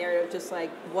drive that narrative, just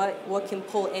what can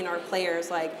pull in our players,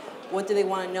 what do they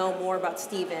want to know more about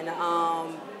Steven?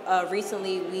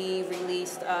 Recently, we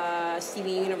released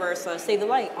Steven Universe Save the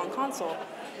Light on console,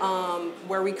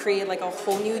 where we created a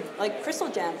whole new crystal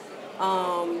gem.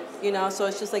 So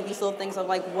it's just these little things of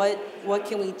what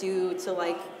can we do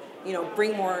to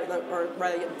bring more, or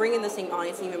rather bring in the same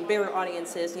audience, even bigger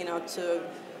audiences, to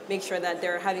make sure that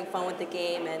they're having fun with the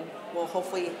game, and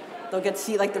hopefully they'll get to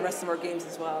see the rest of our games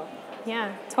as well.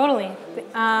 Yeah, totally.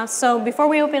 So before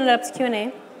we open it up to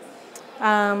Q&A,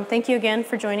 thank you again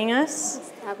for joining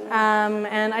us.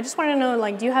 And I just want to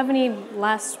know, do you have any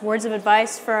last words of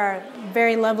advice for our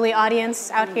very lovely audience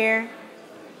out here?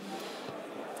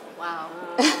 Wow.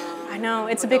 I know,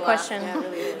 it's a big question. Yeah, it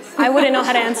really is. I wouldn't know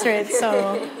how to answer it,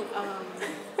 so.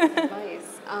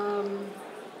 Advice.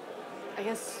 I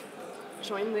guess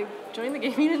join the gaming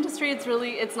industry.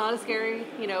 It's not as scary.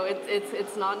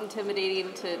 It's not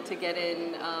intimidating to get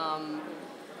in.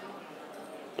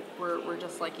 We're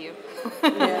just like you.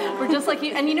 Yeah. We're just like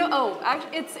you. And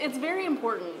actually, it's very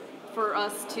important for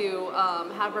us to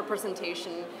have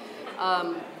representation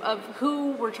of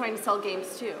who we're trying to sell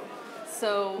games to.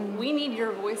 So we need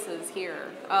your voices here,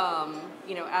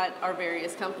 at our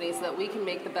various companies, so that we can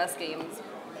make the best games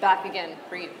back again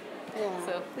for you. Yeah.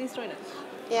 So please join us.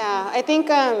 Yeah, I think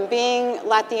being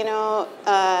Latino,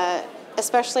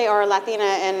 especially or Latina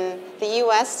in the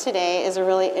U.S. today, is a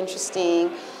really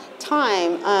interesting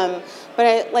time.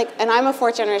 And I'm a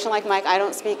fourth generation like Mike. I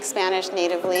don't speak Spanish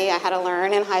natively. I had to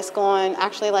learn in high school, and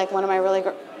actually one of my really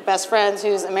best friends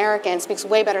who's American speaks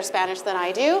way better Spanish than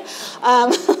I do.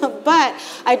 But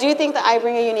I do think that I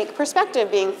bring a unique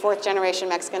perspective being fourth generation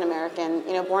Mexican American,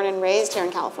 born and raised here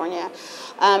in California.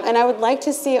 And I would like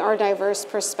to see our diverse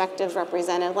perspectives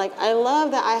represented. I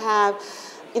love that I have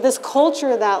this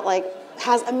culture that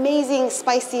has amazing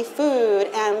spicy food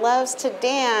and loves to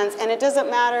dance, and it doesn't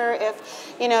matter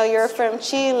if you're from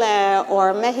Chile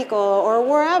or Mexico or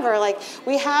wherever.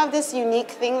 We have this unique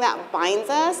thing that binds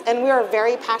us, and we are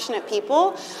very passionate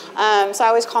people. So I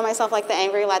always call myself the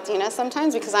angry Latina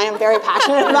sometimes, because I am very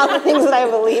passionate about the things that I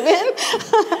believe in.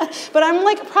 But I'm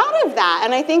proud of that,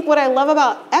 and I think what I love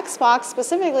about Xbox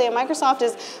specifically and Microsoft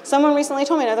is someone recently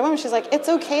told me, another woman, she's it's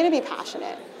okay to be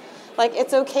passionate.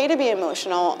 It's okay to be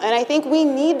emotional. And I think we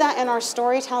need that in our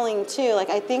storytelling too.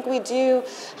 I think we do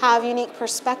have unique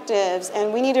perspectives,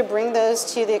 and we need to bring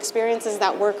those to the experiences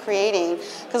that we're creating.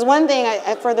 Because one thing,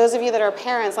 for those of you that are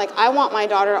parents, I want my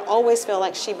daughter to always feel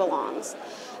like she belongs.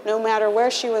 no matter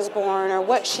where she was born or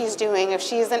what she's doing, if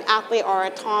she's an athlete or a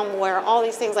tomboy or all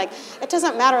these things, like, it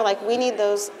doesn't matter, like, we need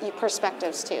those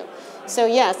perspectives too. So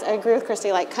yes, I agree with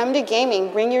Christy, like, come to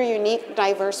gaming, bring your unique,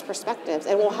 diverse perspectives.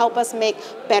 It will help us make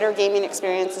better gaming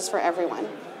experiences for everyone.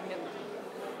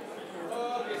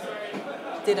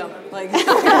 Ditto. Like, like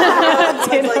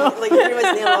pretty much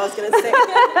nailed what I was gonna say.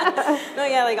 No,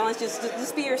 yeah, like honestly,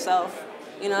 just be yourself.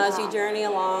 You know, as you journey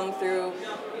along through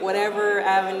whatever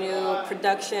avenue,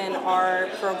 production,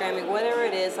 art, programming, whatever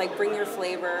it is, like bring your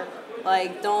flavor.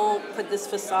 Like, don't put this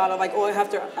facade of like, oh, I have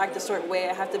to act a certain way.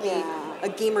 I have to be a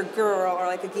gamer girl or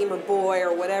like a gamer boy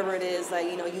or whatever it is that,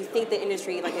 you know, you think the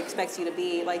industry like expects you to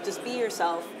be. Like, just be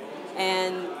yourself,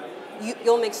 and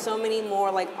you'll make so many more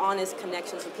like honest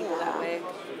connections with people that way.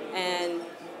 And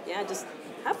yeah, just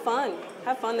have fun.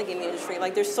 Have fun in the gaming industry.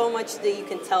 Like, there's so much that you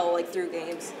can tell like through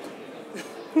games.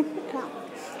 Yeah.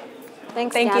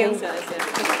 Thanks, Thank Gabby. you.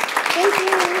 Thank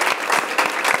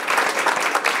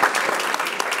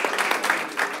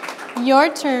you. Your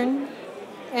turn.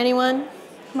 Anyone?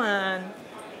 Come on.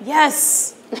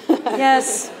 Yes.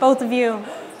 Yes, both of you.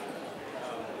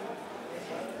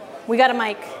 We got a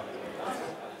mic.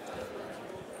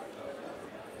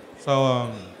 So,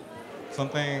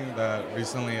 something that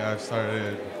recently I've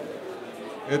started,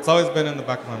 it's always been in the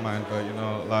back of my mind, but you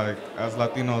know, like as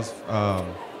Latinos,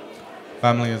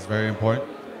 family is very important.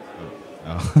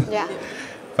 No. Yeah.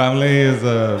 Family is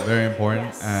very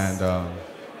important, and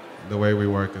the way we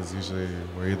work is usually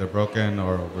we're either broken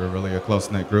or we're really a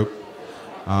close-knit group.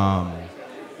 My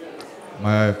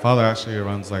father actually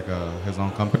runs like his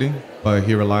own company, but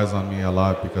he relies on me a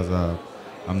lot because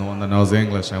I'm the one that knows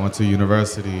English. I went to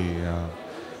university.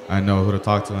 I know who to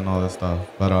talk to and all this stuff.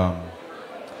 But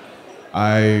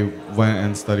I went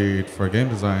and studied for game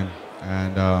design,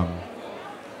 and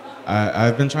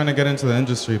I've been trying to get into the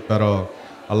industry, but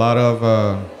a lot of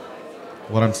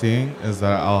what I'm seeing is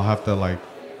that I'll have to like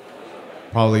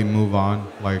probably move on,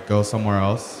 like go somewhere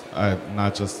else.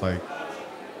 Not just like,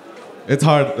 it's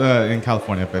hard in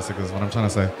California, basically, is what I'm trying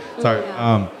to say. Sorry.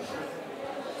 Yeah.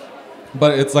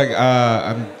 But it's like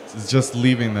I'm just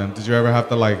leaving them. Did you ever have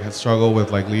to like struggle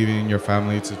with like leaving your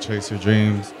family to chase your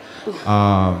dreams,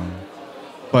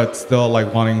 but still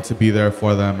like wanting to be there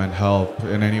for them and help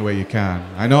in any way you can?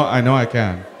 I know I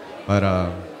can, but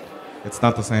it's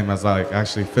not the same as like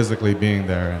actually physically being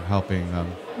there and helping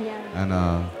them. Yeah. And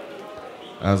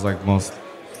as like most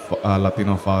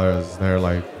Latino fathers, they're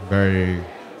like very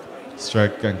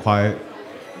strict and quiet.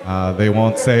 They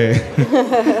won't say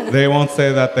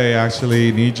that they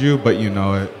actually need you, but you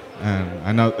know it. And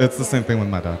I know it's the same thing with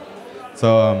my dad.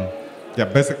 So yeah,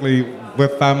 basically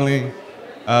with family,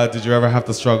 did you ever have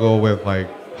to struggle with like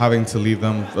having to leave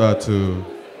them to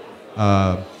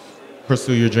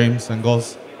pursue your dreams and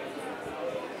goals?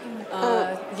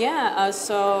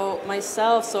 So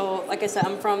myself, so like I said,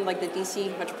 I'm from like the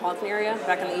DC metropolitan area,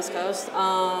 back on the East Coast.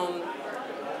 I'm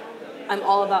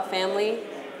all about family.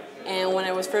 And when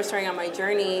I was first starting on my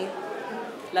journey,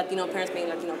 Latino parents being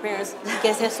Latino parents, ¿qué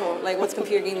es eso? Like, what's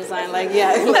computer game design? Like,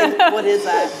 yeah, like, what is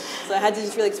that? So I had to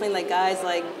just really explain, like, guys,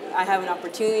 like, I have an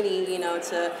opportunity, you know,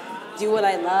 to do what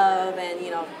I love and,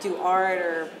 you know, do art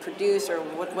or produce or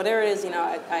whatever it is, you know,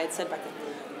 I had said back then.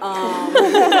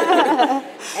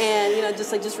 And, you know,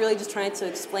 just really trying to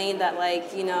explain that,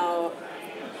 like, you know,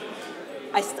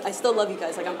 I still love you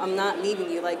guys. Like, I'm not leaving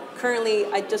you. Like, currently,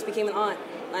 I just became an aunt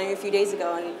a few days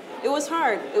ago, and it was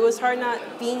hard. It was hard not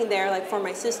being there, like, for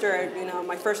my sister, you know,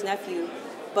 my first nephew.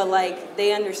 But, like,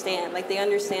 they understand. Like,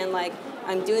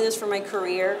 I'm doing this for my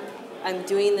career. I'm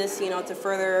doing this, you know, to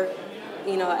further,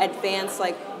 you know, advance,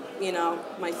 like, you know,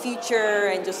 my future,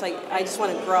 and just, like, I just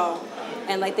want to grow.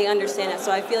 And, like, they understand it.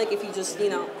 So I feel like if you just, you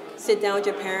know, sit down with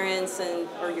your parents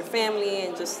or your family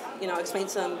and just, you know, explain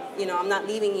to them, you know, I'm not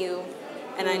leaving you.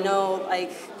 And I know,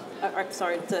 like,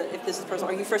 if this is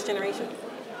personal, are you first generation?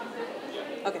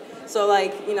 Okay, so,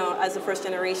 like, you know, as a first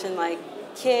generation, like,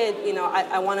 kid, you know,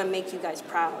 I want to make you guys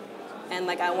proud. And,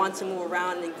 like, I want to move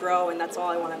around and grow, and that's all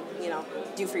I want to, you know,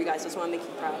 do for you guys. Just want to make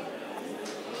you proud.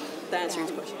 That answers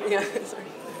your question. Yeah, sorry.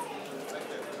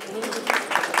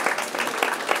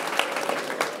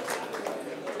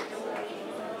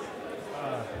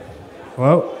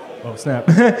 Hello? Oh, snap.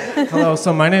 Hello,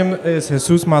 so my name is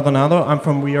Jesus Maldonado. I'm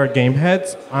from We Are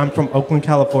Gameheads. I'm from Oakland,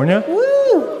 California.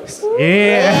 Woo!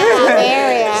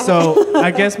 Yeah. So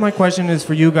I guess my question is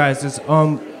for you guys is,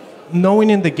 knowing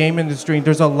in the game industry,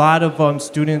 there's a lot of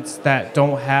students that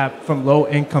don't have, from low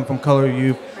income, from color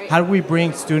youth. How do we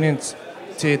bring students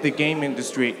to the game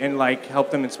industry and like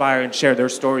help them inspire and share their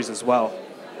stories as well?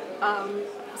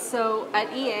 So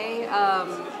at EA,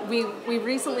 we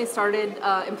recently started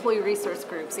employee resource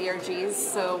groups, ERGs.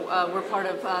 So we're part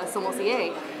of Somos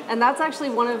EA, and that's actually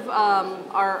one of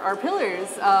our pillars.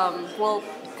 Well,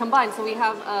 combined. So we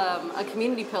have a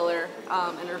community pillar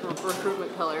and a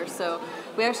recruitment pillar. So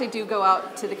we actually do go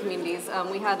out to the communities.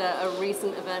 We had a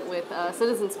recent event with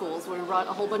Citizen Schools where we brought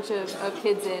a whole bunch of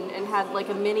kids in and had like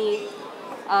a mini.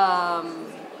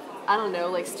 I don't know,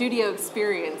 like studio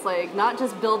experience, like not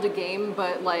just build a game,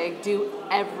 but like do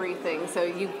everything. So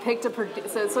you picked so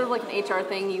it's sort of like an HR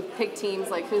thing. You pick teams,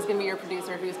 like who's going to be your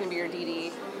producer, who's going to be your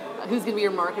DD, who's going to be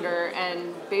your marketer,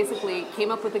 and basically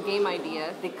came up with a game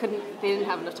idea. They didn't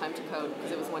have enough time to code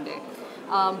because it was one day.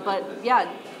 But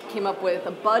yeah, came up with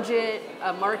a budget,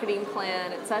 a marketing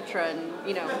plan, etc.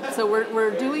 And so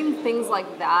we're doing things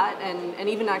like that, and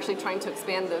even actually trying to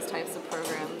expand those types of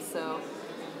programs. So.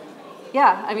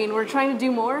 Yeah, I mean, we're trying to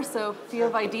do more, so if you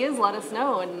have ideas, let us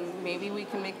know, and maybe we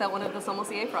can make that one of the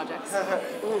Somos EA projects.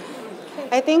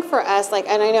 I think for us,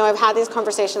 and I know I've had these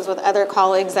conversations with other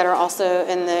colleagues that are also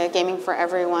in the Gaming for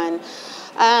Everyone,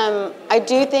 I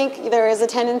do think there is a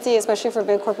tendency, especially for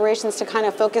big corporations, to kind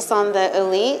of focus on the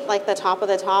elite, like the top of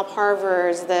the top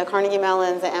Harvards, the Carnegie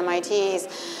Mellons, the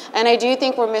MITs. And I do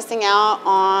think we're missing out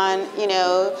on,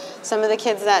 some of the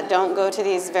kids that don't go to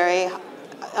these very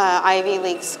Ivy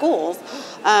League schools.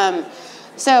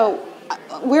 So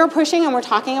we're pushing and we're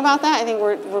talking about that. I think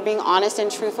we're being honest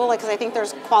and truthful, because I think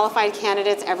there's qualified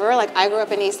candidates everywhere. Like I grew up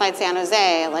in Eastside San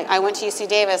Jose. Like I went to UC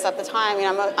Davis at the time.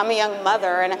 I'm a young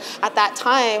mother, and at that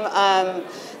time,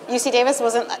 UC Davis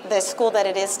wasn't the school that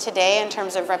it is today in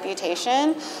terms of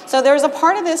reputation. So there's a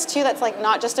part of this too that's like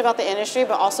not just about the industry,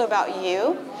 but also about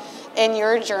you in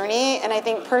your journey, and I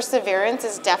think perseverance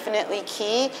is definitely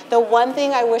key. The one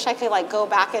thing I wish I could go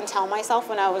back and tell myself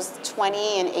when I was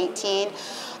 20 and 18,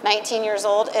 19 years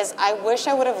old is I wish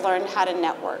I would have learned how to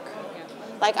network.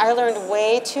 Like I learned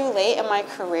way too late in my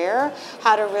career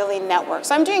how to really network.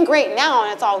 So I'm doing great now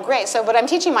and it's all great. But I'm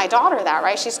teaching my daughter that,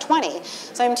 right? She's 20.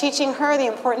 So I'm teaching her the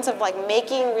importance of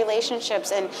making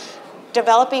relationships and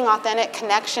developing authentic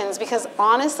connections, because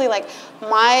honestly,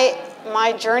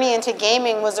 my journey into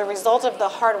gaming was a result of the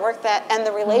hard work and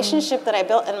the relationship that I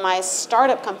built in my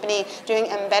startup company doing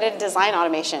embedded design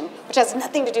automation, which has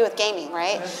nothing to do with gaming,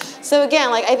 right? So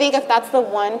again, I think if that's the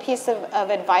one piece of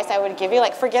advice I would give you,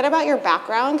 forget about your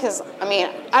background, because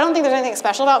I don't think there's anything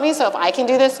special about me, so if I can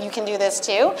do this, you can do this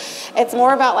too. It's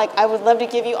more about I would love to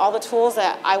give you all the tools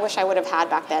that I wish I would have had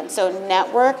back then. So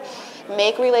network,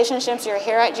 make relationships. You're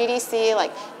here at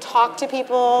GDC, talk to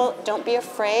people, don't be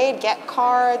afraid, get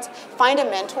cards, find a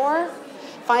mentor,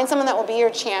 find someone that will be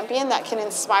your champion that can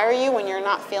inspire you when you're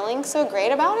not feeling so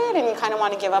great about it and you kind of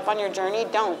want to give up on your journey.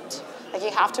 Don't.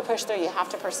 You have to push through, you have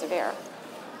to persevere.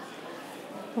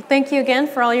 Well, thank you again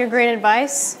for all your great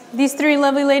advice. These three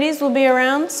lovely ladies will be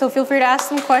around, so feel free to ask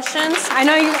them questions. I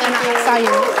know you, and I saw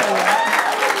you.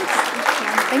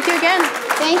 Thank you again.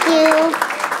 Thank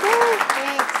you.